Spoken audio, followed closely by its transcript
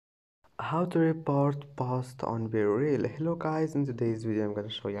How to report post on BeReal. Hello guys, in today's video I'm gonna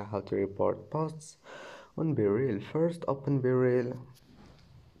show you how to report posts on BeReal. First open BeReal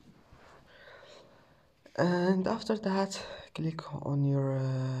and after that click on your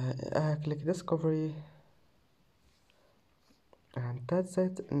click discovery and that's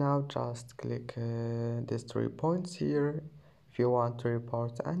it. Now just click these 3 points here if you want to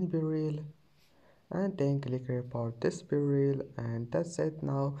report any BeReal, and then click report this BeReal, and that's it.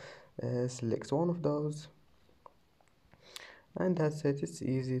 Now select one of those and that's it. It's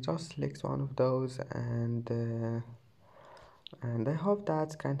easy, just select one of those and I hope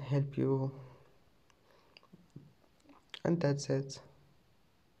that can help you, and that's it.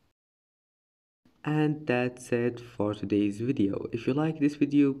 And that's it for today's video. If you like this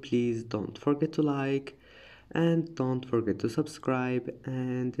video, please don't forget to like and don't forget to subscribe,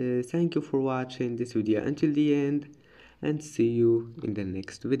 and thank you for watching this video until the end, and see you in the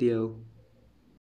next video.